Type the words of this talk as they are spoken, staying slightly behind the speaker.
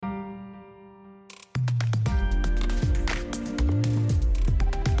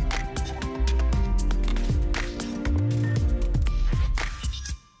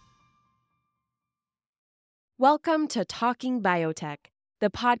Welcome to Talking Biotech,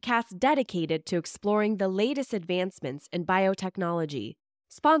 the podcast dedicated to exploring the latest advancements in biotechnology,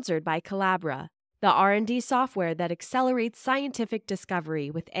 sponsored by Collabra, the R&D software that accelerates scientific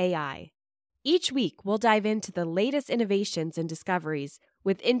discovery with AI. Each week, we'll dive into the latest innovations and discoveries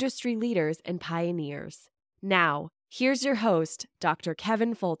with industry leaders and pioneers. Now, here's your host, Dr.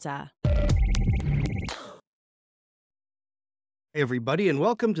 Kevin Folta. Hey, everybody, and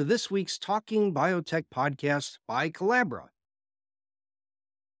welcome to this week's Talking Biotech podcast by Collabra.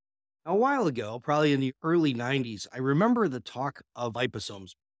 A while ago, probably in the early 90s, I remember the talk of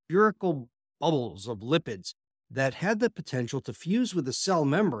liposomes, spherical bubbles of lipids that had the potential to fuse with the cell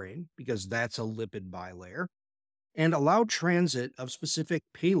membrane, because that's a lipid bilayer, and allow transit of specific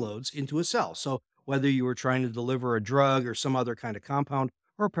payloads into a cell. So whether you were trying to deliver a drug or some other kind of compound,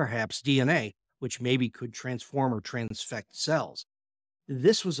 or perhaps DNA, which maybe could transform or transfect cells.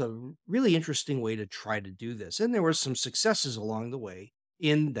 This was a really interesting way to try to do this, and there were some successes along the way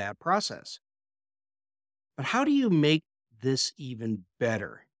in that process. But how do you make this even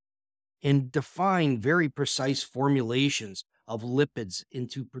better and define very precise formulations of lipids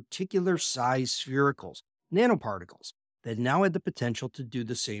into particular size sphericals, nanoparticles, that now had the potential to do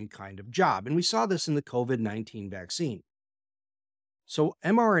the same kind of job? And we saw this in the COVID-19 vaccine. So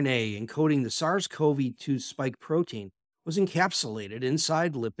mRNA encoding the SARS-CoV-2 spike protein was encapsulated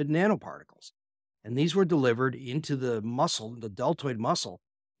inside lipid nanoparticles, and these were delivered into the muscle, the deltoid muscle,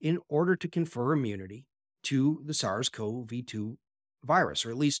 in order to confer immunity to the SARS-CoV-2 virus,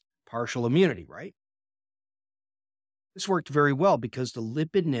 or at least partial immunity, right? This worked very well because the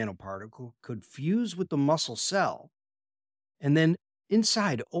lipid nanoparticle could fuse with the muscle cell and then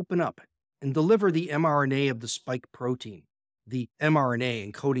inside open up and deliver the mRNA of the spike protein, the mRNA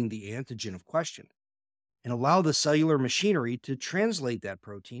encoding the antigen of question, and allow the cellular machinery to translate that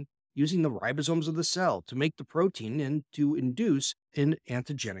protein using the ribosomes of the cell to make the protein and to induce an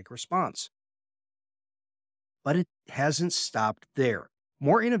antigenic response. But it hasn't stopped there.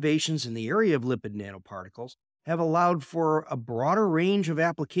 More innovations in the area of lipid nanoparticles have allowed for a broader range of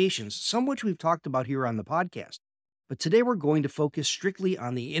applications, some which we've talked about here on the podcast. But today we're going to focus strictly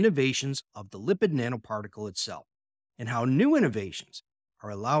on the innovations of the lipid nanoparticle itself and how new innovations are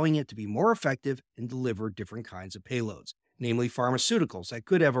allowing it to be more effective and deliver different kinds of payloads, namely pharmaceuticals that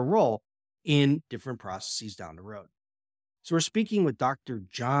could have a role in different processes down the road. So we're speaking with Dr.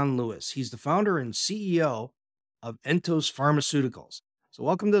 John Lewis. He's the founder and CEO of Entos Pharmaceuticals. So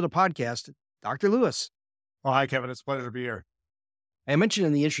welcome to the podcast, Dr. Lewis. Well, hi, Kevin. It's a pleasure to be here. I mentioned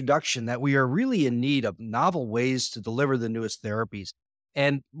in the introduction that we are really in need of novel ways to deliver the newest therapies,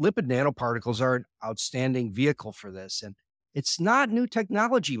 and lipid nanoparticles are an outstanding vehicle for this. And it's not new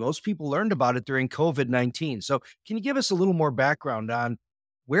technology. Most people learned about it during COVID-19. So can you give us a little more background on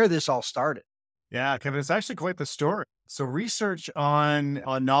where this all started? Yeah, Kevin, it's actually quite the story. So research on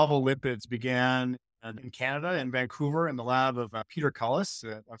novel lipids began in Canada, in Vancouver, in the lab of Peter Cullis,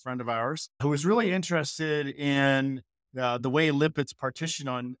 a friend of ours, who was really interested in the way lipids partition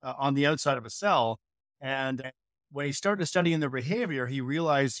on the outside of a cell. And when he started studying their behavior, he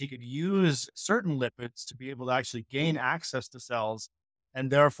realized he could use certain lipids to be able to actually gain access to cells and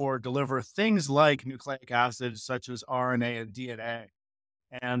therefore deliver things like nucleic acids, such as RNA and DNA.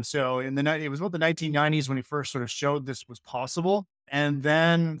 And so it was about the 1990s when he first sort of showed this was possible. And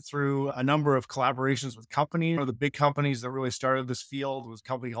then through a number of collaborations with companies, one of the big companies that really started this field was a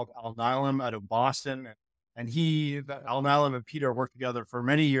company called Alnylam out of Boston. And Alnylam and Peter worked together for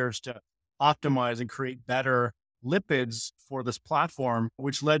many years to optimize and create better lipids for this platform,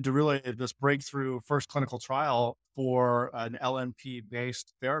 which led to really this breakthrough first clinical trial for an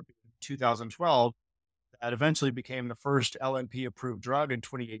LNP-based therapy in 2012 that eventually became the first LNP-approved drug in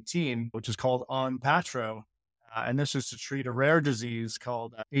 2018, which is called Onpattro. And this is to treat a rare disease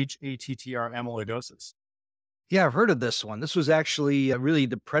called hATTR amyloidosis. Yeah, I've heard of this one. This was actually really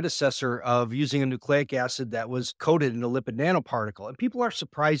the predecessor of using a nucleic acid that was coated in a lipid nanoparticle. And people are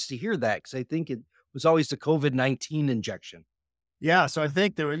surprised to hear that because I think it was always the COVID-19 injection. Yeah, so I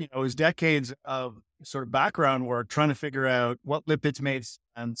think there was decades of sort of background work trying to figure out what lipids made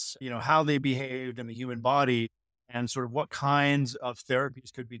sense, how they behaved in the human body, and sort of what kinds of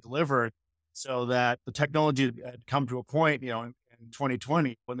therapies could be delivered so that the technology had come to a point, in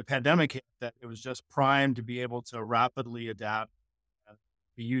 2020 when the pandemic hit, that it was just primed to be able to rapidly adapt and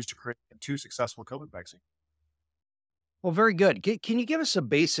be used to create two successful COVID vaccines. Well, very good. Can you give us a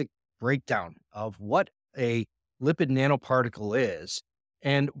basic breakdown of what a lipid nanoparticle is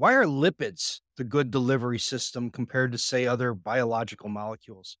and why are lipids the good delivery system compared to, say, other biological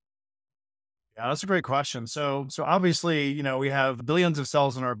molecules? Yeah, that's a great question. So obviously, we have billions of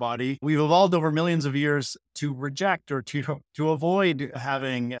cells in our body. We've evolved over millions of years to reject or to avoid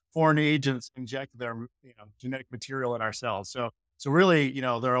having foreign agents inject their genetic material in our cells. So really,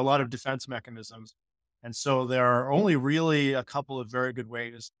 there are a lot of defense mechanisms, and so there are only really a couple of very good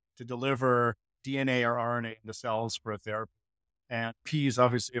ways to deliver DNA or RNA into cells for a therapy. And Ps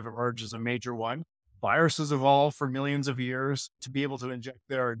obviously have emerged as a major one. Viruses evolved for millions of years to be able to inject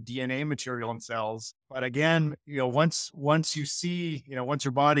their DNA material in cells. But again, once you see, once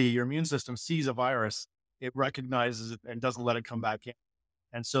your immune system sees a virus, it recognizes it and doesn't let it come back in.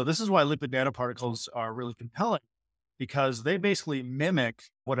 And so this is why lipid nanoparticles are really compelling, because they basically mimic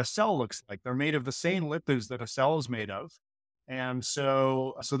what a cell looks like. They're made of the same lipids that a cell is made of. And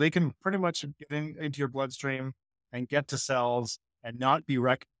so they can pretty much get into your bloodstream and get to cells and not be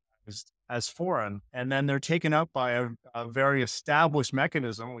recognized as foreign. And then they're taken up by a very established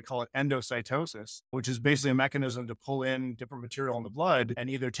mechanism. We call it endocytosis, which is basically a mechanism to pull in different material in the blood and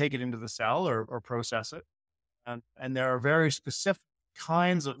either take it into the cell or process it. And there are very specific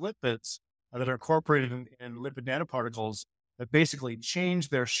kinds of lipids that are incorporated in lipid nanoparticles that basically change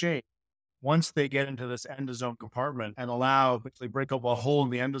their shape once they get into this endosome compartment and basically break up a hole in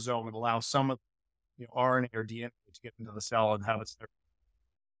the endosome and allow some of RNA or DNA to get into the cell and have its there.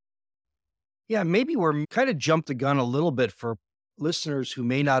 Yeah, maybe we're kind of jumped the gun a little bit for listeners who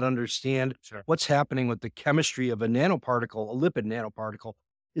may not understand Sure. what's happening with the chemistry of a nanoparticle, a lipid nanoparticle,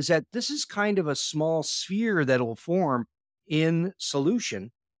 is that this is kind of a small sphere that will form in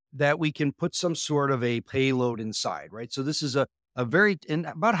solution that we can put some sort of a payload inside, right? So this is and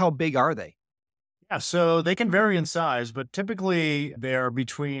about how big are they? Yeah, so they can vary in size, but typically they're in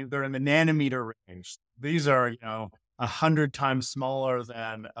the nanometer range. These are, 100 times smaller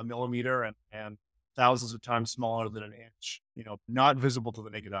than a millimeter and thousands of times smaller than an inch, not visible to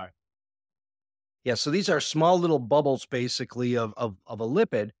the naked eye. Yeah, so these are small little bubbles basically of a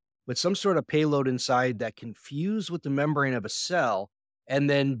lipid with some sort of payload inside that can fuse with the membrane of a cell and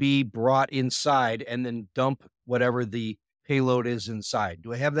then be brought inside and then dump whatever the payload is inside.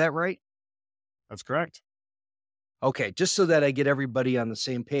 Do I have that right? That's correct. Okay, just so that I get everybody on the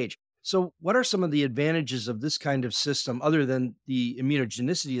same page. So, what are some of the advantages of this kind of system other than the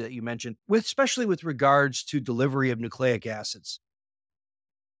immunogenicity that you mentioned, especially with regards to delivery of nucleic acids?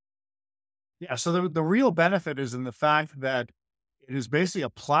 Yeah, so the real benefit is in the fact that it is basically a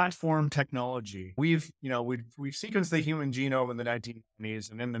platform technology. We've sequenced the human genome in the 1990s,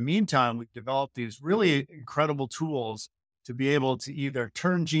 and in the meantime, we've developed these really incredible tools to be able to either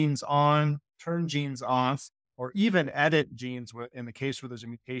turn genes on, turn genes off, or even edit genes in the case where there's a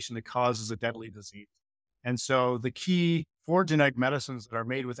mutation that causes a deadly disease. And so the key for genetic medicines that are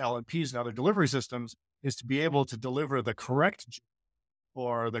made with LNPs and other delivery systems is to be able to deliver the correct gene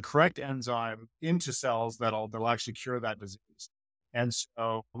or the correct enzyme into cells that'll actually cure that disease. And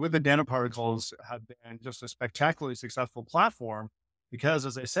so with the nanoparticles have been just a spectacularly successful platform because,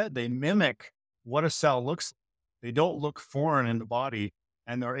 as I said, they mimic what a cell looks like. They don't look foreign in the body,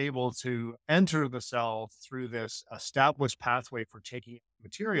 and they're able to enter the cell through this established pathway for taking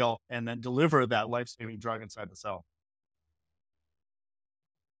material and then deliver that life-saving drug inside the cell.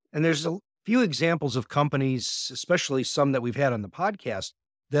 And there's a few examples of companies, especially some that we've had on the podcast,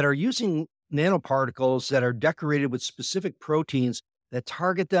 that are using nanoparticles that are decorated with specific proteins that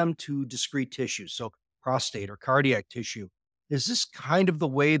target them to discrete tissues, so prostate or cardiac tissue. Is this kind of the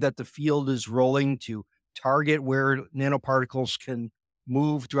way that the field is rolling to target where nanoparticles can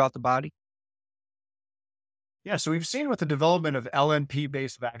move throughout the body? Yeah, so we've seen with the development of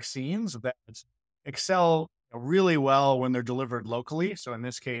LNP-based vaccines that excel really well when they're delivered locally. So in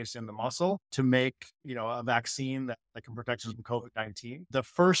this case, in the muscle, to make a vaccine that can protect us from COVID-19. The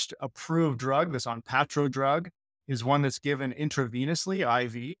first approved drug, this Onpattro drug, is one that's given intravenously,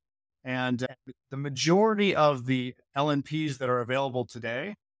 IV. And the majority of the LNPs that are available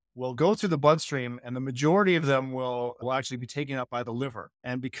today will go through the bloodstream, and the majority of them will actually be taken up by the liver.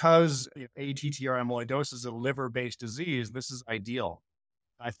 And because ATTR amyloidosis is a liver-based disease, this is ideal.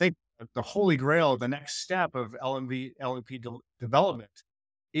 I think the holy grail, the next step of LNP development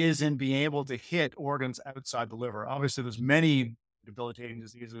is in being able to hit organs outside the liver. Obviously, there's many debilitating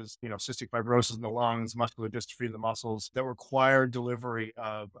diseases, cystic fibrosis in the lungs, muscular dystrophy in the muscles that require delivery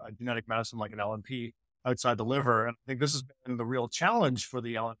of a genetic medicine like an LNP outside the liver. And I think this has been the real challenge for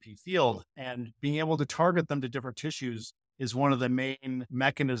the LNP field. And being able to target them to different tissues is one of the main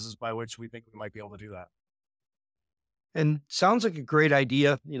mechanisms by which we think we might be able to do that. And sounds like a great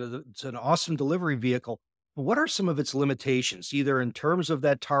idea. It's an awesome delivery vehicle. But what are some of its limitations, either in terms of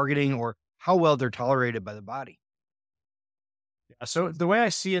that targeting or how well they're tolerated by the body? So the way I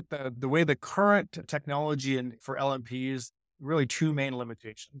see it, the way the current technology for LMPs, really two main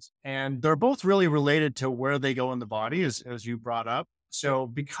limitations. And they're both really related to where they go in the body, as you brought up. So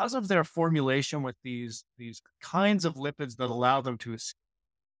because of their formulation with these kinds of lipids that allow them to escape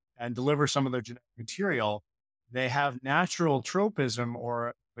and deliver some of their genetic material, they have natural tropism,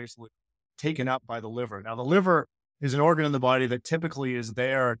 or basically taken up by the liver. Now, the liver is an organ in the body that typically is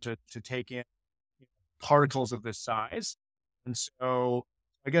there to take in particles of this size. And so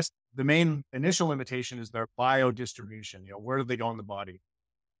I guess the main initial limitation is their biodistribution. Where do they go in the body?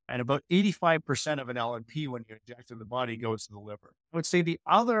 And about 85% of an LNP when you inject in the body goes to the liver. I would say the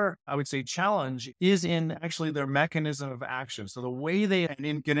other, challenge is in actually their mechanism of action. So the way they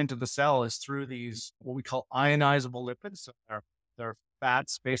get into the cell is through these, what we call ionizable lipids. So they're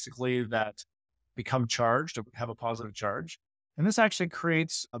fats basically that become charged or have a positive charge. And this actually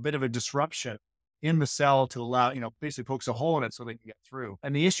creates a bit of a disruption in the cell to allow, basically pokes a hole in it so they can get through.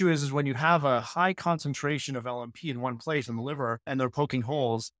 And the issue is when you have a high concentration of LMP in one place in the liver and they're poking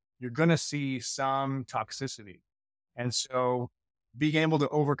holes, you're going to see some toxicity. And so being able to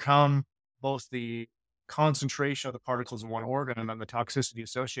overcome both the concentration of the particles in one organ and then the toxicity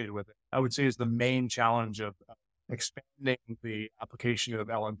associated with it, I would say is the main challenge of expanding the application of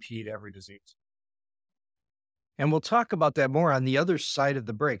LMP to every disease. And we'll talk about that more on the other side of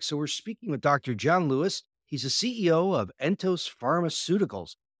the break. So we're speaking with Dr. John Lewis. He's the CEO of Entos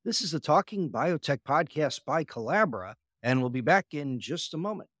Pharmaceuticals. This is the Talking Biotech podcast by Colabra, and we'll be back in just a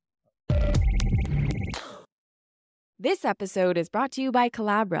moment. This episode is brought to you by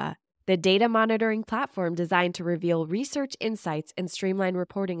Colabra, the data monitoring platform designed to reveal research insights and streamline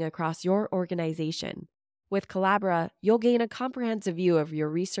reporting across your organization. With Colabra, you'll gain a comprehensive view of your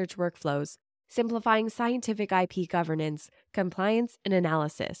research workflows, simplifying scientific IP governance, compliance, and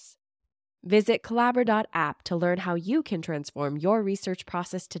analysis. Visit Colabra.app to learn how you can transform your research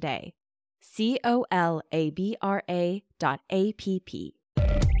process today. COLABRA.app.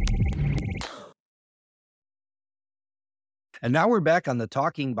 And now we're back on the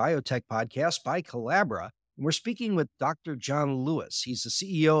Talking Biotech podcast by Colabra. And we're speaking with Dr. John Lewis. He's the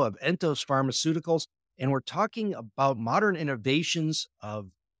CEO of Entos Pharmaceuticals, and we're talking about modern innovations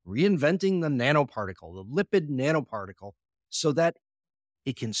of reinventing the nanoparticle, the lipid nanoparticle, so that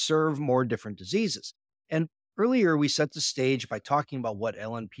it can serve more different diseases. And earlier we set the stage by talking about what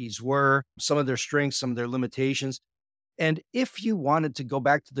LNPs were, some of their strengths, some of their limitations. And if you wanted to go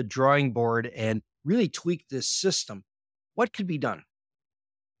back to the drawing board and really tweak this system, what could be done?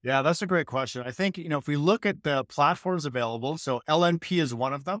 Yeah, that's a great question. I think, if we look at the platforms available, so LNP is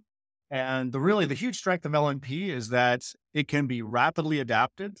one of them. And the huge strength of LNP is that it can be rapidly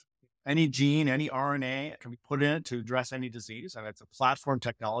adapted. Any gene, any RNA can be put in it to address any disease. And it's a platform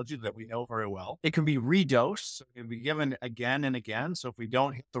technology that we know very well. It can be redosed. So it can be given again and again. So if we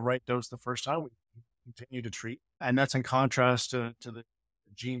don't hit the right dose the first time, we continue to treat. And that's in contrast to the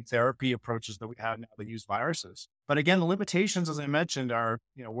gene therapy approaches that we have now that use viruses. But again, the limitations, as I mentioned, are,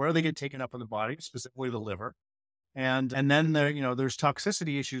 where they get taken up in the body, specifically the liver. And then there's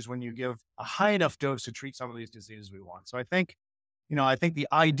toxicity issues when you give a high enough dose to treat some of these diseases we want. So I think the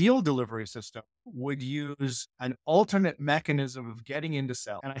ideal delivery system would use an alternate mechanism of getting into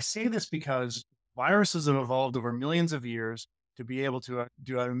cells. And I say this because viruses have evolved over millions of years to be able to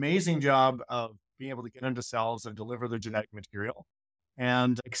do an amazing job of being able to get into cells and deliver their genetic material,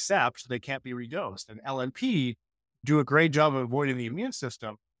 and except they can't be redosed. And LNP do a great job of avoiding the immune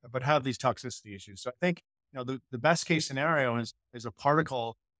system, but have these toxicity issues. So I think the best case scenario is a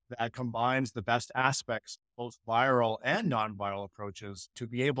particle that combines the best aspects, both viral and non-viral approaches, to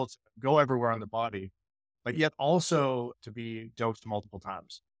be able to go everywhere in the body, but yet also to be dosed multiple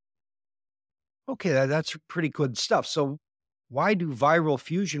times. Okay, that's pretty good stuff. So why do viral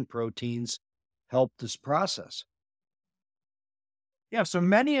fusion proteins help this process? Yeah, so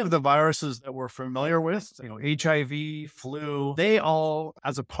many of the viruses that we're familiar with, HIV, flu, they all,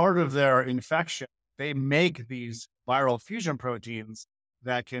 as a part of their infection, they make these viral fusion proteins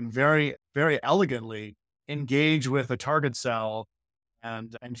that can very, very elegantly engage with a target cell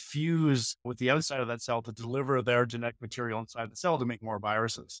and fuse with the outside of that cell to deliver their genetic material inside the cell to make more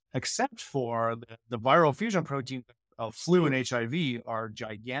viruses. Except for the viral fusion proteins of flu and HIV are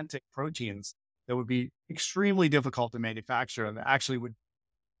gigantic proteins that would be extremely difficult to manufacture and actually would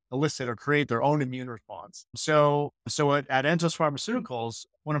elicit or create their own immune response. So at Entos Pharmaceuticals,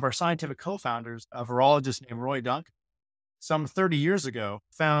 one of our scientific co-founders, a virologist named Roy Dunk, some 30 years ago,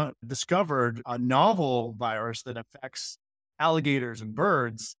 discovered a novel virus that affects alligators and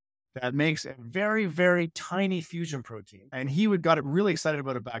birds that makes a very, very tiny fusion protein. And he would got it really excited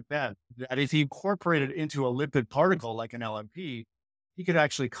about it back then, that if he incorporated into a lipid particle like an LNP, he could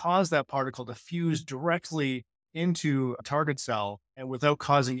actually cause that particle to fuse directly into a target cell and without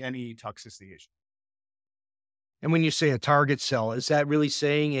causing any toxicity issue. And when you say a target cell, is that really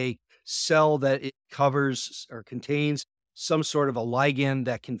saying a cell that it covers or contains some sort of a ligand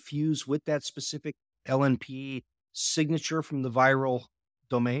that can fuse with that specific LNP signature from the viral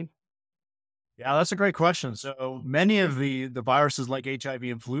domain? Yeah, that's a great question. So many of the viruses like HIV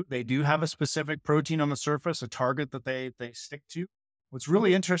and flu, they do have a specific protein on the surface, a target that they stick to. What's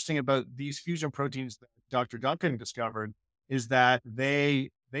really interesting about these fusion proteins that Dr. Duncan discovered is that they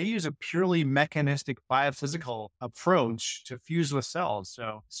use a purely mechanistic biophysical approach to fuse with cells.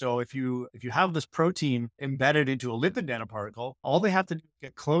 So if you have this protein embedded into a lipid nanoparticle, all they have to do is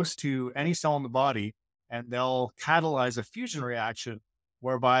get close to any cell in the body, and they'll catalyze a fusion reaction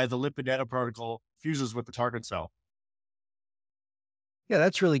whereby the lipid nanoparticle fuses with the target cell. Yeah,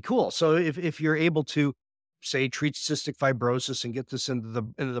 that's really cool. So if you're able to say treat cystic fibrosis and get this into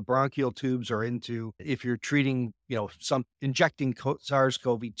the bronchial tubes or into if you're treating, some injecting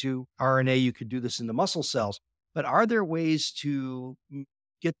SARS-CoV-2 RNA, you could do this in the muscle cells. But are there ways to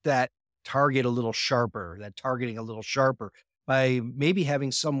get that target a little sharper, that targeting a little sharper by maybe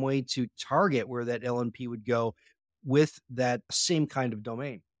having some way to target where that LNP would go with that same kind of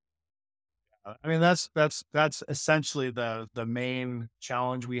domain? I mean, that's essentially the main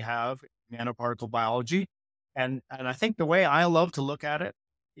challenge we have in nanoparticle biology. And I think the way I love to look at it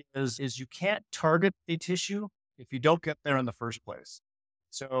is you can't target a tissue if you don't get there in the first place.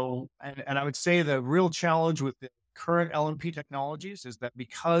 So, and I would say the real challenge with the current LNP technologies is that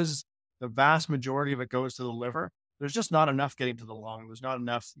because the vast majority of it goes to the liver, there's just not enough getting to the lung. There's not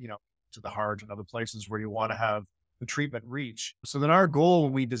enough, to the heart and other places where you want to have the treatment reach. So then our goal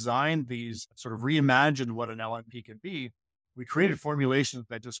when we designed these, sort of reimagined what an LNP could be, we created formulations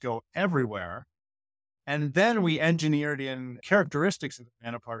that just go everywhere. And then we engineered in characteristics of the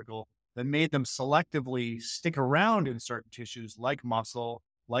nanoparticle that made them selectively stick around in certain tissues like muscle,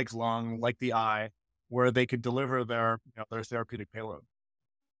 like lung, like the eye, where they could deliver their therapeutic payload.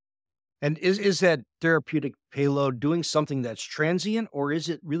 And is that therapeutic payload doing something that's transient, or is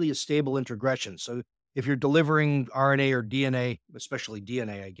it really a stable introgression? So if you're delivering RNA or DNA, especially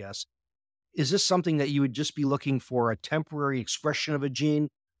DNA, I guess, is this something that you would just be looking for a temporary expression of a gene,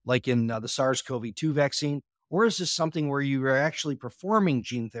 like in the SARS-CoV-2 vaccine? Or is this something where you are actually performing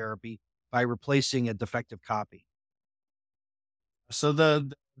gene therapy by replacing a defective copy? So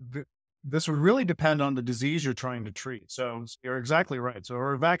this would really depend on the disease you're trying to treat. So you're exactly right. So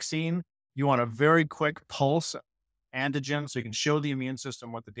for a vaccine, you want a very quick pulse antigen so you can show the immune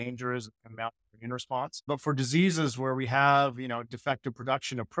system what the danger is and mount an immune response. But for diseases where we have, defective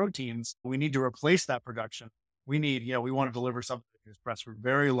production of proteins, we need to replace that production. We want to deliver something that can express for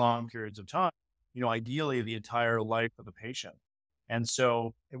very long periods of time, ideally the entire life of the patient. And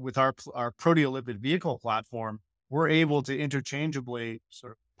so with our proteolipid vehicle platform, we're able to interchangeably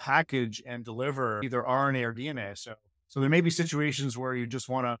sort of package and deliver either RNA or DNA. So there may be situations where you just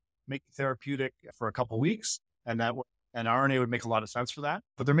want to make therapeutic for a couple of weeks, and RNA would make a lot of sense for that.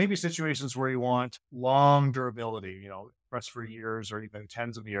 But there may be situations where you want long durability, expressed for years or even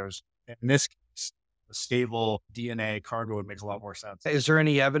tens of years. In this case, a stable DNA cargo would make a lot more sense. Is there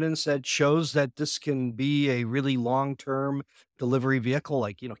any evidence that shows that this can be a really long-term delivery vehicle,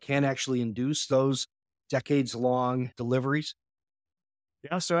 like, can actually induce those decades-long deliveries?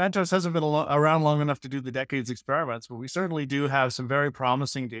 Yeah, so Antos hasn't been around long enough to do the decades experiments, but we certainly do have some very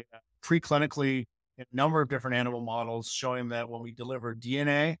promising data preclinically in a number of different animal models showing that when we deliver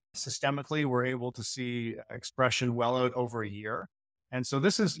DNA systemically, we're able to see expression well out over a year. And so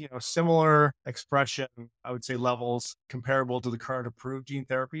this is, similar expression, I would say levels comparable to the current approved gene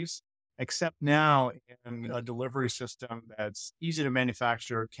therapies, except now in a delivery system that's easy to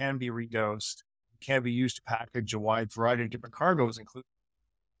manufacture, can be redosed, can be used to package a wide variety of different cargoes, including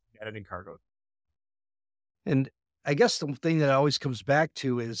editing cargoes. And I guess the thing that always comes back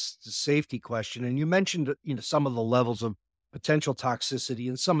to is the safety question. And you mentioned, some of the levels of potential toxicity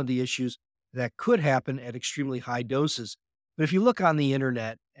and some of the issues that could happen at extremely high doses. But if you look on the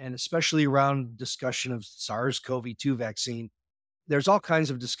internet, and especially around discussion of SARS-CoV-2 vaccine, there's all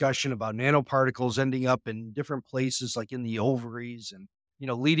kinds of discussion about nanoparticles ending up in different places, like in the ovaries and,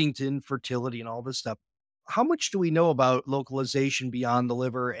 leading to infertility and all this stuff. How much do we know about localization beyond the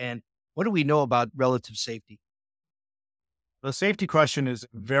liver, and what do we know about relative safety? The safety question is a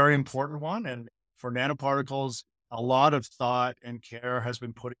very important one. And for nanoparticles, a lot of thought and care has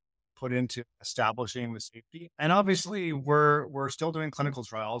been put put into establishing the safety. And obviously, we're still doing clinical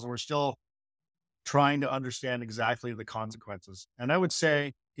trials, and we're still trying to understand exactly the consequences. And I would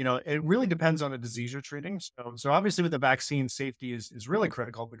say, it really depends on the disease you're treating. So obviously with the vaccine, safety is really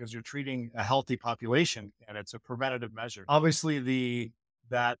critical because you're treating a healthy population and it's a preventative measure. Obviously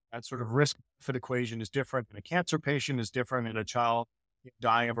that sort of risk benefit equation is different in a cancer patient, is different in a child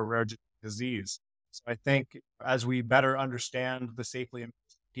dying of a rare disease. So I think as we better understand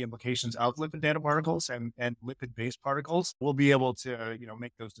the implications of lipid nanoparticles and lipid-based particles, we'll be able to,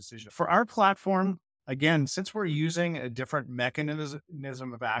 make those decisions. For our platform, again, since we're using a different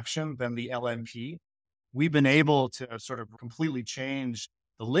mechanism of action than the LNP, we've been able to sort of completely change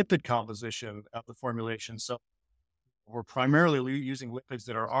the lipid composition of the formulation. So we're primarily using lipids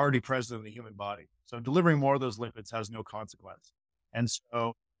that are already present in the human body. So delivering more of those lipids has no consequence. And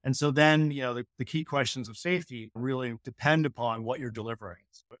so then, the key questions of safety really depend upon what you're delivering.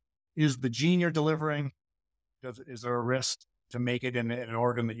 So is the gene you're delivering, is there a risk to make it in an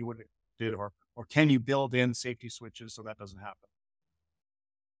organ that you wouldn't do, or can you build in safety switches so that doesn't happen?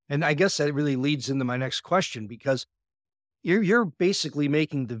 And I guess that really leads into my next question, because you're basically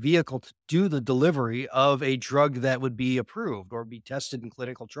making the vehicle to do the delivery of a drug that would be approved or be tested in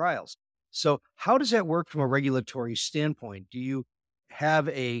clinical trials. So how does that work from a regulatory standpoint? Do you have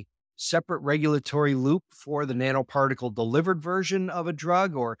a separate regulatory loop for the nanoparticle delivered version of a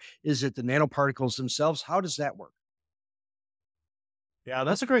drug, or is it the nanoparticles themselves? How does that work? Yeah,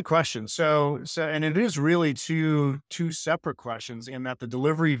 that's a great question. And it is really two separate questions in that the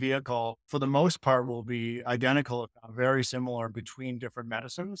delivery vehicle, for the most part, will be identical, if not very similar between different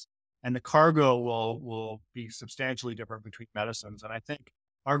medicines. And the cargo will be substantially different between medicines. And I think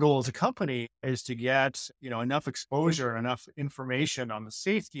our goal as a company is to get, enough exposure, enough information on the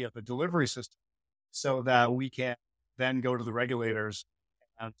safety of the delivery system so that we can then go to the regulators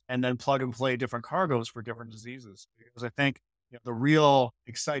and then plug and play different cargoes for different diseases. Because I think the real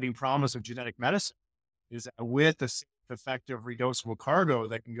exciting promise of genetic medicine is that with the safe, effective, redosable cargo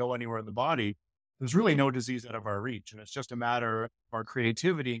that can go anywhere in the body, there's really no disease out of our reach. And it's just a matter of our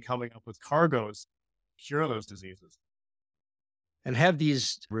creativity and coming up with cargoes to cure those diseases. And have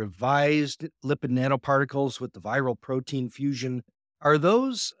these revised lipid nanoparticles with the viral protein fusion, are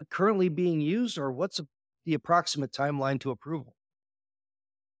those currently being used, or what's the approximate timeline to approval?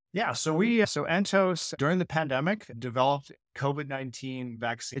 Yeah, so Entos during the pandemic developed COVID-19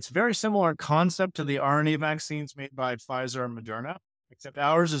 vaccine. It's very similar in concept to the RNA vaccines made by Pfizer and Moderna, except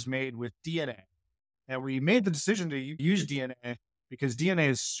ours is made with DNA. And we made the decision to use DNA because DNA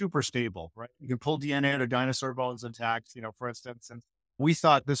is super stable, right? You can pull DNA out of dinosaur bones intact, for instance. And we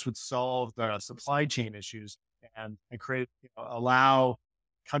thought this would solve the supply chain issues and create, allow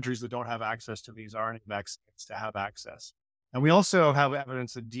countries that don't have access to these RNA vaccines to have access. And we also have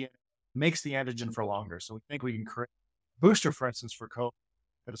evidence that DNA makes the antigen for longer. So we think we can create a booster, for instance, for COVID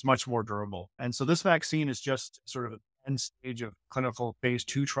that is much more durable. And so this vaccine is just sort of an end stage of clinical phase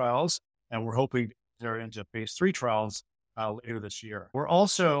 2 trials. And we're hoping to enter into phase 3 trials later this year. We're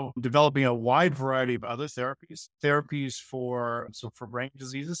also developing a wide variety of other therapies for brain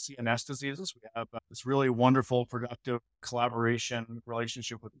diseases, CNS diseases. We have this really wonderful, productive collaboration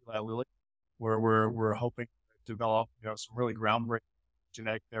relationship with Eli Lilly, where we're hoping to develop some really groundbreaking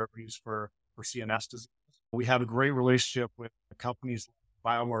genetic therapies for CNS diseases. We have a great relationship with companies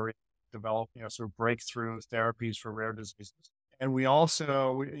like BioMarin, develop sort of breakthrough therapies for rare diseases. And we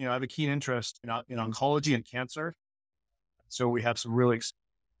also have a keen interest in oncology and cancer. So we have some really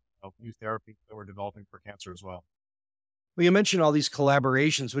new therapies that we're developing for cancer as well. Well, you mentioned all these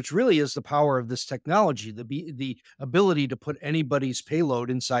collaborations, which really is the power of this technology, the ability to put anybody's payload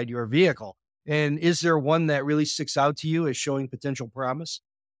inside your vehicle. And is there one that really sticks out to you as showing potential promise?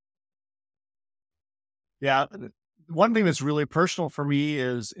 Yeah. One thing that's really personal for me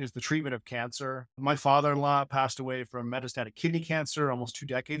is the treatment of cancer. My father-in-law passed away from metastatic kidney cancer almost 2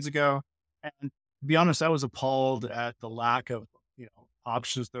 decades ago. And to be honest, I was appalled at the lack of,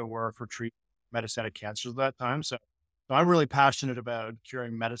 options there were for treating metastatic cancers at that time. So I'm really passionate about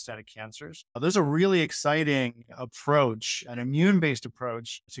curing metastatic cancers. There's a really exciting approach, an immune-based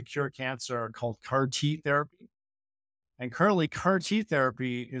approach to cure cancer called CAR T therapy. And currently CAR T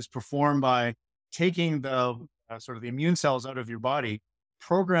therapy is performed by taking the sort of the immune cells out of your body,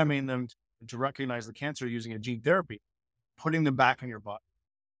 programming them to recognize the cancer using a gene therapy, putting them back in your body.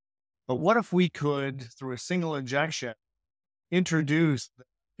 But what if we could, through a single injection, introduce the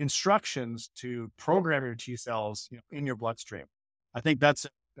instructions to program your T cells in your bloodstream? I think that's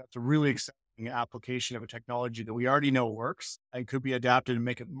a really exciting application of a technology that we already know works and could be adapted and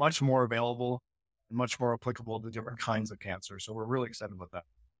make it much more available and much more applicable to different kinds of cancer. So we're really excited about that.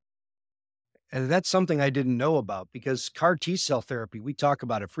 And that's something I didn't know about because CAR T cell therapy, we talk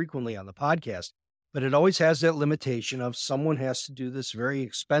about it frequently on the podcast, but it always has that limitation of someone has to do this very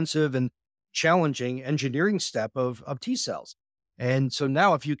expensive and challenging engineering step of T cells. And so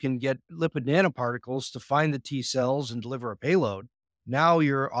now, if you can get lipid nanoparticles to find the T cells and deliver a payload, now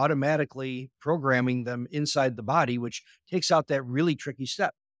you're automatically programming them inside the body, which takes out that really tricky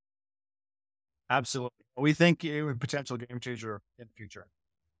step. Absolutely. We think it would potential game changer in the future.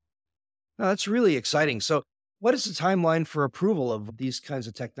 Now, that's really exciting. So, what is the timeline for approval of these kinds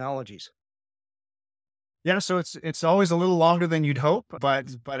of technologies? Yeah, so it's always a little longer than you'd hope, but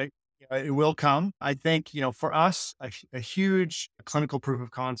it will come. I think for us, a huge clinical proof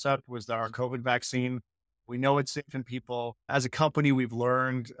of concept was our COVID vaccine. We know it's safe in people. As a company, we've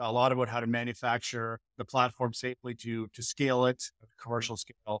learned a lot about how to manufacture the platform safely to scale it at commercial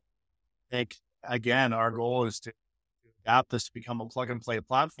scale. I think again, our goal is to adapt this to become a plug and play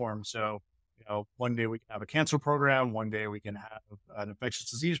platform. So one day we can have a cancer program, one day we can have an infectious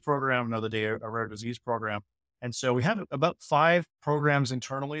disease program, another day a rare disease program. And so we have about 5 programs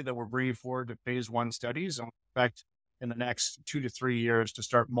internally that we're bringing forward to phase 1 studies, and we expect in the next 2 to 3 years to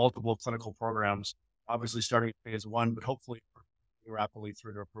start multiple clinical programs, obviously starting at phase 1, but hopefully rapidly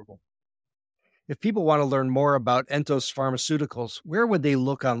through to approval. If people want to learn more about Entos Pharmaceuticals, where would they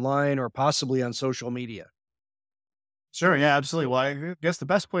look online or possibly on social media? Sure. Yeah, absolutely. Well, I guess the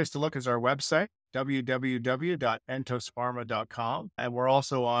best place to look is our website, www.entospharma.com. And we're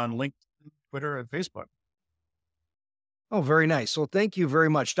also on LinkedIn, Twitter, and Facebook. Oh, very nice. Well, thank you very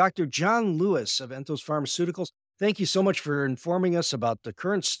much. Dr. John Lewis of Entos Pharmaceuticals, thank you so much for informing us about the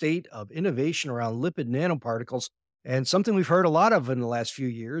current state of innovation around lipid nanoparticles and something we've heard a lot of in the last few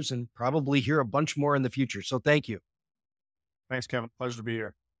years and probably hear a bunch more in the future. So thank you. Thanks, Kevin. Pleasure to be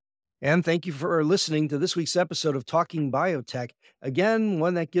here. And thank you for listening to this week's episode of Talking Biotech. Again,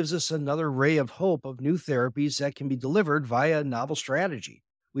 one that gives us another ray of hope of new therapies that can be delivered via novel strategy.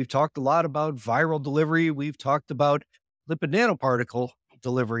 We've talked a lot about viral delivery. We've talked about lipid nanoparticle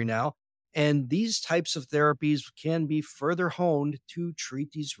delivery now. And these types of therapies can be further honed to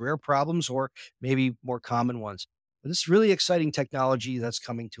treat these rare problems or maybe more common ones. But this is really exciting technology that's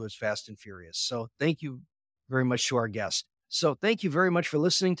coming to us fast and furious. So thank you very much to our guest. So thank you very much for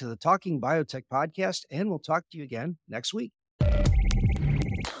listening to the Talking Biotech podcast, and we'll talk to you again next week.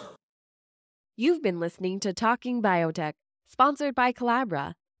 You've been listening to Talking Biotech, sponsored by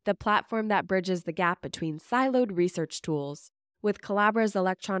Collabra, the platform that bridges the gap between siloed research tools. With Collabra's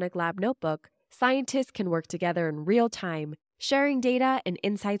electronic lab notebook, scientists can work together in real time, sharing data and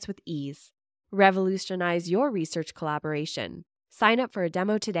insights with ease. Revolutionize your research collaboration. Sign up for a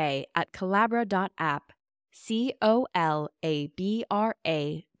demo today at collabra.app. COLABRA.app.